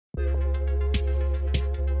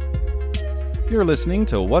You're listening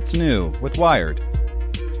to What's New with Wired.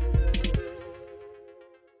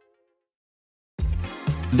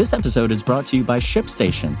 This episode is brought to you by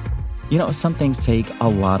ShipStation. You know, some things take a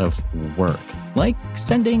lot of work, like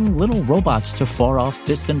sending little robots to far-off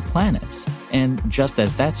distant planets. And just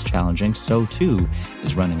as that's challenging, so too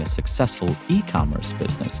is running a successful e-commerce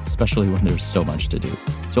business, especially when there's so much to do.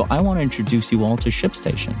 So I want to introduce you all to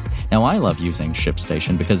ShipStation. Now, I love using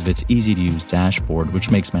ShipStation because of its easy-to-use dashboard,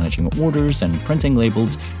 which makes managing orders and printing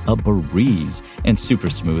labels a breeze and super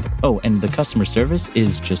smooth. Oh, and the customer service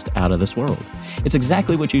is just out of this world. It's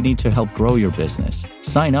exactly what you need to help grow your business.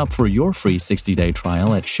 Sign up for your free 60-day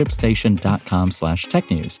trial at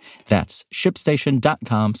shipstation.com/technews. That's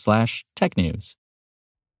shipstation.com/technews.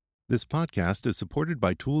 This podcast is supported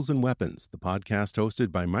by Tools and Weapons, the podcast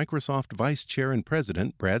hosted by Microsoft Vice Chair and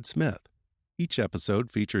President Brad Smith. Each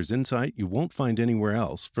episode features insight you won't find anywhere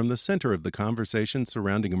else from the center of the conversation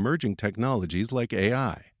surrounding emerging technologies like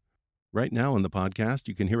AI. Right now on the podcast,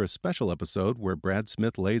 you can hear a special episode where Brad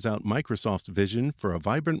Smith lays out Microsoft's vision for a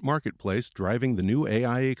vibrant marketplace driving the new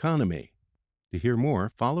AI economy. To hear more,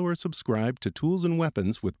 follow or subscribe to Tools and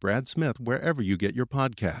Weapons with Brad Smith wherever you get your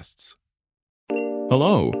podcasts.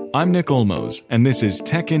 Hello, I'm Nick Olmos, and this is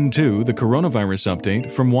Tech In 2, the coronavirus update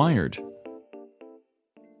from Wired.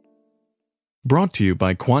 Brought to you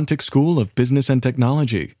by Quantic School of Business and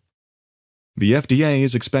Technology. The FDA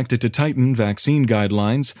is expected to tighten vaccine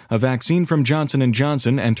guidelines. A vaccine from Johnson &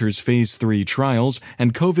 Johnson enters Phase 3 trials,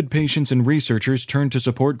 and COVID patients and researchers turn to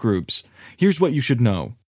support groups. Here's what you should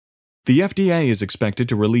know. The FDA is expected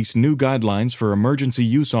to release new guidelines for emergency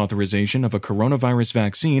use authorization of a coronavirus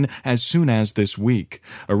vaccine as soon as this week.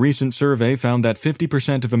 A recent survey found that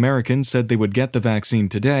 50% of Americans said they would get the vaccine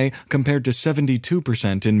today, compared to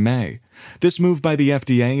 72% in May. This move by the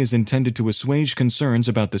FDA is intended to assuage concerns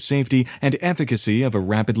about the safety and efficacy of a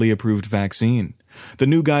rapidly approved vaccine. The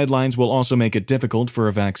new guidelines will also make it difficult for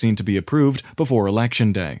a vaccine to be approved before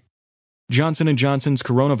Election Day. Johnson & Johnson's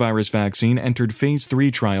coronavirus vaccine entered Phase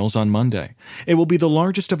 3 trials on Monday. It will be the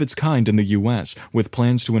largest of its kind in the U.S., with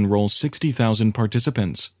plans to enroll 60,000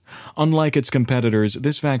 participants. Unlike its competitors,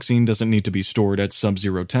 this vaccine doesn't need to be stored at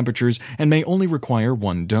sub-zero temperatures and may only require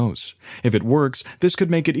one dose. If it works, this could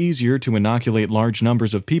make it easier to inoculate large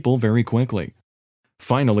numbers of people very quickly.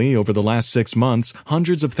 Finally, over the last 6 months,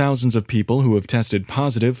 hundreds of thousands of people who have tested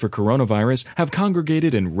positive for coronavirus have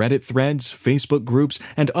congregated in Reddit threads, Facebook groups,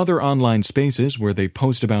 and other online spaces where they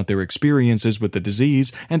post about their experiences with the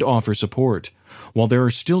disease and offer support. While there are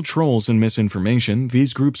still trolls and misinformation,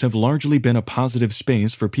 these groups have largely been a positive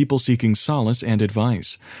space for people seeking solace and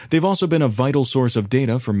advice. They've also been a vital source of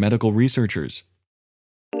data for medical researchers.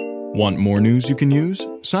 Want more news you can use?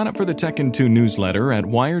 Sign up for the Tech In 2 newsletter at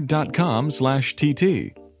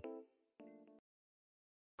wired.com/TT.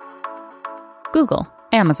 Google,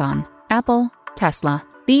 Amazon, Apple, Tesla.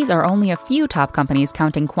 These are only a few top companies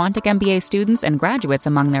counting Quantic MBA students and graduates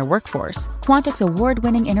among their workforce. Quantic's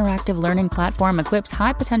award-winning interactive learning platform equips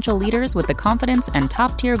high-potential leaders with the confidence and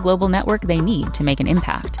top-tier global network they need to make an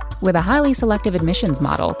impact. With a highly selective admissions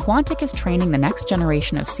model, Quantic is training the next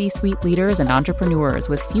generation of C-suite leaders and entrepreneurs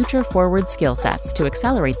with future-forward skill sets to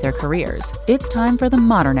accelerate their careers. It's time for the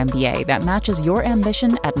modern MBA that matches your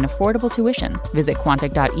ambition at an affordable tuition. Visit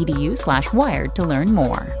quantic.edu/wired to learn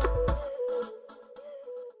more.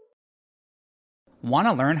 Want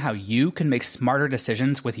to learn how you can make smarter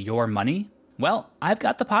decisions with your money? Well, I've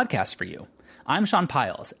got the podcast for you. I'm Sean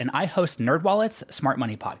Piles, and I host NerdWallet's Smart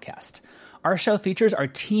Money Podcast. Our show features our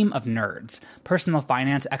team of nerds, personal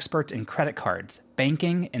finance experts in credit cards,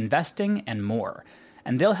 banking, investing, and more.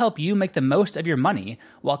 And they'll help you make the most of your money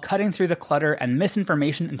while cutting through the clutter and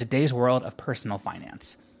misinformation in today's world of personal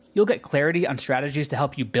finance. You'll get clarity on strategies to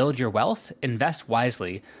help you build your wealth, invest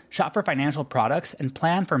wisely, shop for financial products, and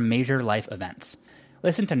plan for major life events.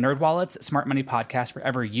 Listen to NerdWallet's Smart Money Podcast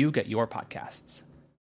wherever you get your podcasts.